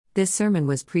This sermon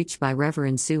was preached by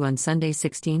Reverend Sue on Sunday,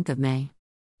 16th of May.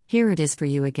 Here it is for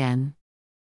you again.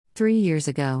 3 years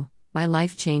ago, my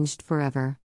life changed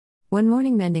forever. One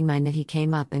morning mending my knit, he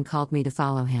came up and called me to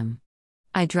follow him.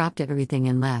 I dropped everything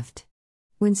and left.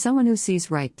 When someone who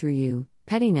sees right through you,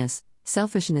 pettiness,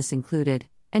 selfishness included,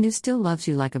 and who still loves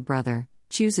you like a brother,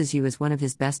 chooses you as one of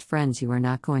his best friends, you are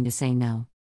not going to say no.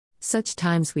 Such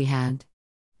times we had.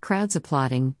 Crowds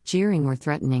applauding, jeering or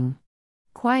threatening.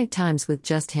 Quiet times with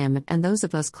just him and those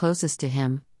of us closest to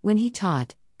him, when he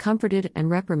taught, comforted and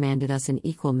reprimanded us in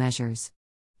equal measures.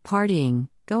 Partying,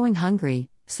 going hungry,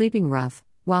 sleeping rough,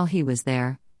 while he was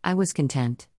there, I was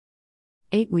content.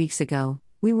 8 weeks ago,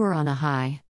 we were on a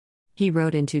high. He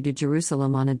rode into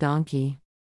Jerusalem on a donkey.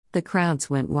 The crowds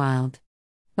went wild.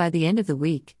 By the end of the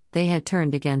week, they had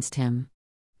turned against him.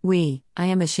 We, I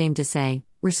am ashamed to say,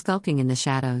 were skulking in the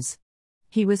shadows.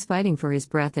 He was fighting for his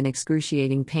breath in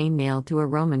excruciating pain nailed to a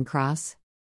Roman cross.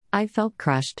 I felt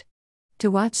crushed.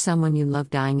 To watch someone you love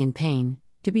dying in pain,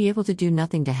 to be able to do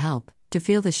nothing to help, to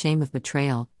feel the shame of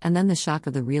betrayal, and then the shock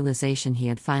of the realization he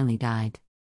had finally died.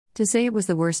 To say it was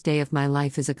the worst day of my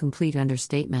life is a complete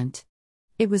understatement.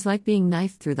 It was like being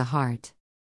knifed through the heart.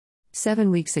 7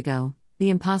 weeks ago, the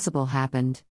impossible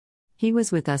happened. He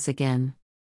was with us again.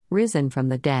 Risen from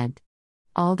the dead.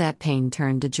 All that pain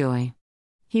turned to joy.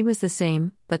 He was the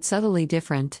same, but subtly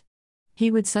different.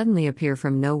 He would suddenly appear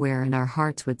from nowhere and our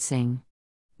hearts would sing.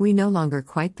 We no longer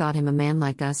quite thought him a man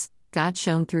like us. God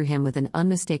shone through him with an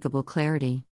unmistakable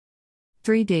clarity.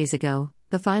 3 days ago,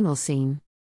 the final scene.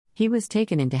 He was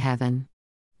taken into heaven.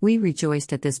 We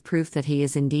rejoiced at this proof that he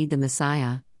is indeed the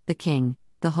Messiah, the King,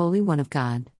 the Holy One of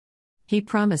God. He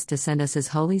promised to send us his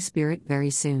Holy Spirit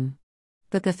very soon.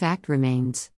 But the fact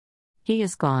remains. He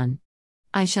is gone.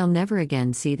 I shall never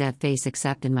again see that face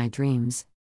except in my dreams.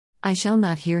 I shall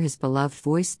not hear his beloved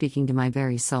voice speaking to my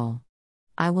very soul.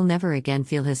 I will never again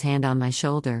feel his hand on my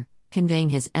shoulder, conveying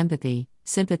his empathy,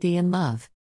 sympathy and love.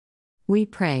 We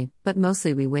pray, but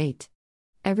mostly we wait.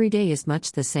 Every day is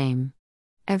much the same.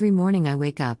 Every morning I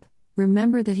wake up,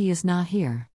 remember that he is not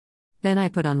here. Then I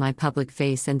put on my public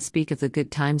face and speak of the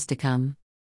good times to come.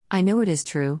 I know it is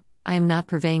true, I am not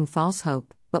purveying false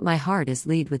hope, but my heart is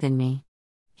lead within me.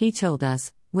 He told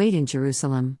us, wait in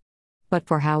Jerusalem. But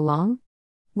for how long?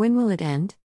 When will it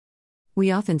end? We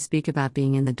often speak about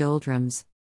being in the doldrums.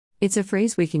 It's a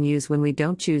phrase we can use when we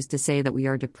don't choose to say that we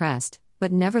are depressed,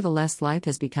 but nevertheless life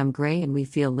has become gray and we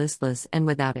feel listless and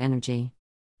without energy.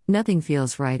 Nothing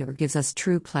feels right or gives us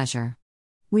true pleasure.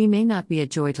 We may not be a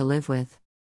joy to live with.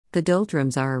 The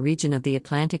doldrums are a region of the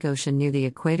Atlantic Ocean near the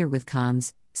equator with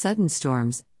calms, sudden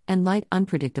storms, and light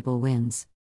unpredictable winds.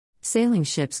 Sailing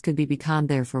ships could be becalmed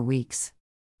there for weeks.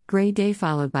 Gray day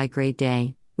followed by gray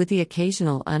day, with the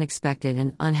occasional unexpected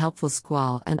and unhelpful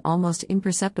squall and almost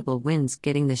imperceptible winds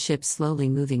getting the ship slowly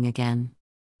moving again.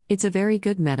 It's a very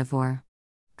good metaphor.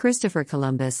 Christopher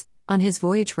Columbus, on his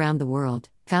voyage round the world,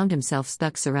 found himself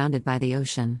stuck surrounded by the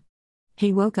ocean.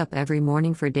 He woke up every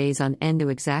morning for days on end to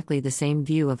exactly the same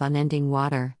view of unending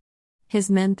water. His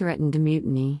men threatened to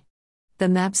mutiny. The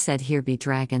maps said here be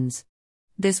dragons.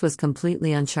 This was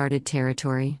completely uncharted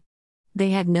territory. They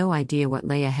had no idea what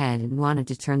lay ahead and wanted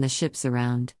to turn the ships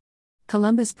around.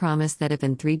 Columbus promised that if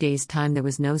in 3 days' time there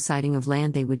was no sighting of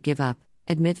land they would give up,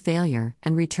 admit failure,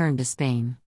 and return to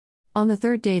Spain. On the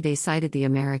 3rd day they sighted the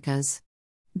Americas.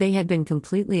 They had been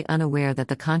completely unaware that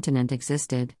the continent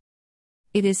existed.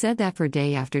 It is said that for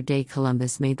day after day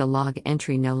Columbus made the log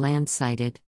entry no land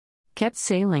sighted. Kept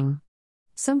sailing.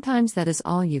 Sometimes that is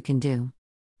all you can do.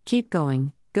 Keep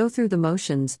going, go through the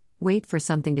motions, wait for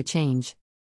something to change.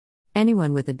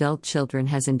 Anyone with adult children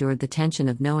has endured the tension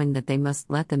of knowing that they must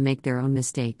let them make their own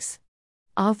mistakes.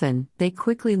 Often, they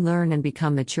quickly learn and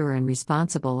become mature and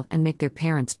responsible and make their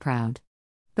parents proud.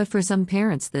 But for some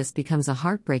parents this becomes a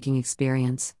heartbreaking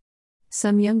experience.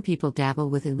 Some young people dabble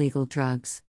with illegal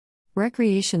drugs.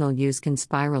 Recreational use can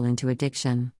spiral into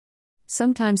addiction.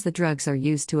 Sometimes the drugs are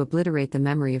used to obliterate the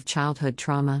memory of childhood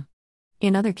trauma.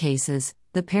 In other cases,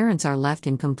 the parents are left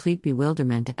in complete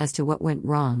bewilderment as to what went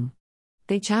wrong.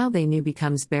 The child they knew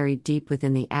becomes buried deep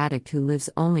within the addict who lives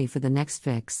only for the next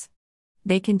fix.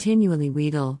 They continually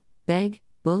wheedle, beg,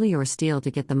 bully or steal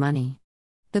to get the money.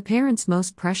 The parents'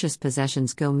 most precious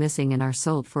possessions go missing and are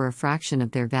sold for a fraction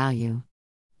of their value.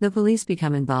 The police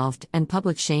become involved and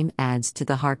public shame adds to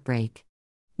the heartbreak.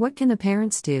 What can the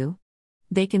parents do?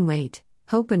 They can wait,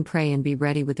 hope and pray and be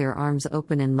ready with their arms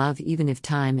open in love even if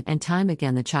time and time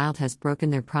again the child has broken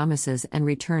their promises and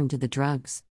returned to the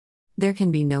drugs. There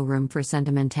can be no room for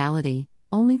sentimentality,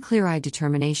 only clear-eyed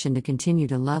determination to continue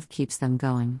to love keeps them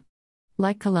going.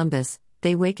 Like Columbus,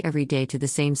 they wake every day to the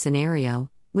same scenario,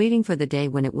 waiting for the day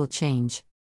when it will change.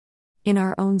 In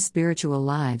our own spiritual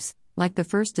lives, like the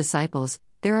first disciples,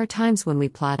 there are times when we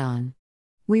plod on.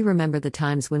 We remember the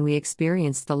times when we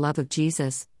experienced the love of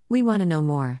Jesus, we want to know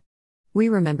more. We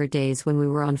remember days when we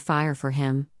were on fire for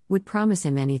Him, would promise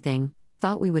Him anything,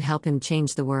 thought we would help Him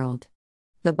change the world.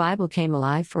 The Bible came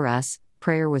alive for us,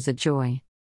 prayer was a joy.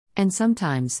 And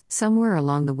sometimes, somewhere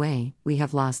along the way, we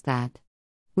have lost that.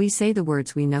 We say the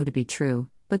words we know to be true,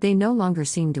 but they no longer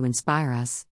seem to inspire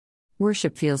us.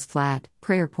 Worship feels flat,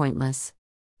 prayer pointless.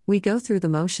 We go through the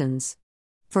motions.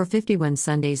 For 51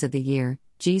 Sundays of the year,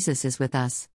 Jesus is with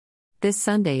us. This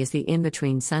Sunday is the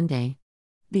in-between Sunday.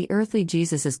 The earthly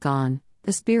Jesus is gone,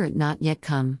 the Spirit not yet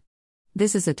come.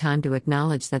 This is a time to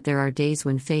acknowledge that there are days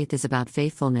when faith is about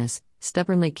faithfulness,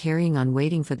 stubbornly carrying on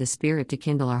waiting for the Spirit to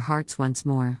kindle our hearts once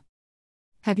more.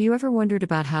 Have you ever wondered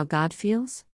about how God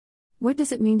feels? What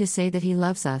does it mean to say that He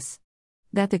loves us?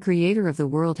 That the Creator of the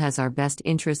world has our best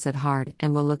interests at heart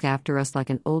and will look after us like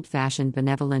an old-fashioned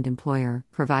benevolent employer,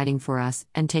 providing for us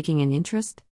and taking an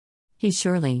interest? He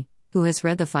surely, who has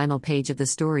read the final page of the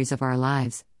stories of our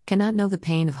lives, cannot know the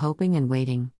pain of hoping and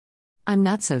waiting. I'm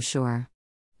not so sure.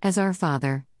 As our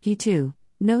Father, He too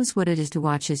knows what it is to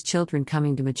watch His children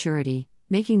coming to maturity,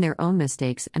 making their own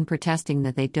mistakes and protesting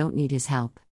that they don't need His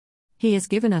help. He has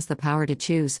given us the power to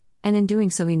choose, and in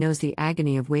doing so He knows the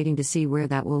agony of waiting to see where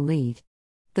that will lead.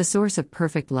 The source of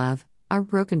perfect love, our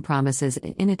broken promises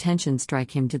and inattention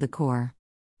strike Him to the core.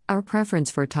 Our preference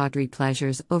for tawdry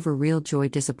pleasures over real joy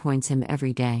disappoints Him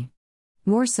every day.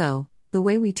 More so, the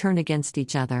way we turn against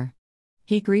each other.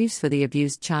 He grieves for the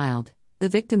abused child, the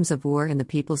victims of war and the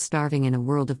people starving in a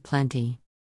world of plenty.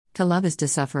 To love is to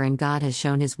suffer, and God has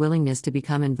shown His willingness to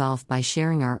become involved by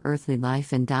sharing our earthly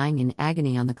life and dying in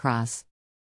agony on the cross.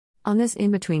 On this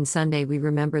in-between Sunday we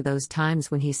remember those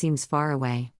times when He seems far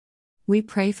away. We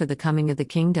pray for the coming of the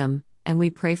kingdom, and we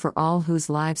pray for all whose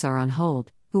lives are on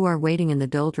hold, who are waiting in the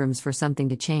doldrums for something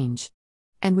to change.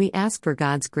 And we ask for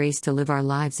God's grace to live our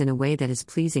lives in a way that is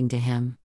pleasing to Him.